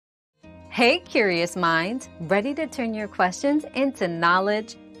Hey, curious minds, ready to turn your questions into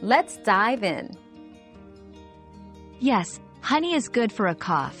knowledge? Let's dive in. Yes, honey is good for a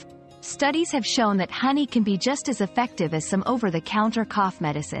cough. Studies have shown that honey can be just as effective as some over-the-counter cough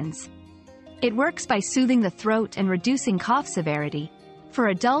medicines. It works by soothing the throat and reducing cough severity. For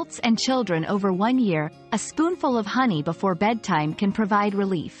adults and children over 1 year, a spoonful of honey before bedtime can provide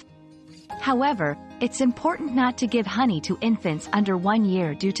relief. However, it's important not to give honey to infants under 1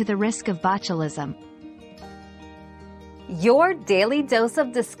 year due to the risk of botulism. Your daily dose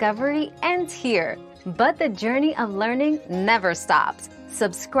of discovery ends here, but the journey of learning never stops.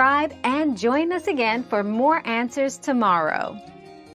 Subscribe and join us again for more answers tomorrow.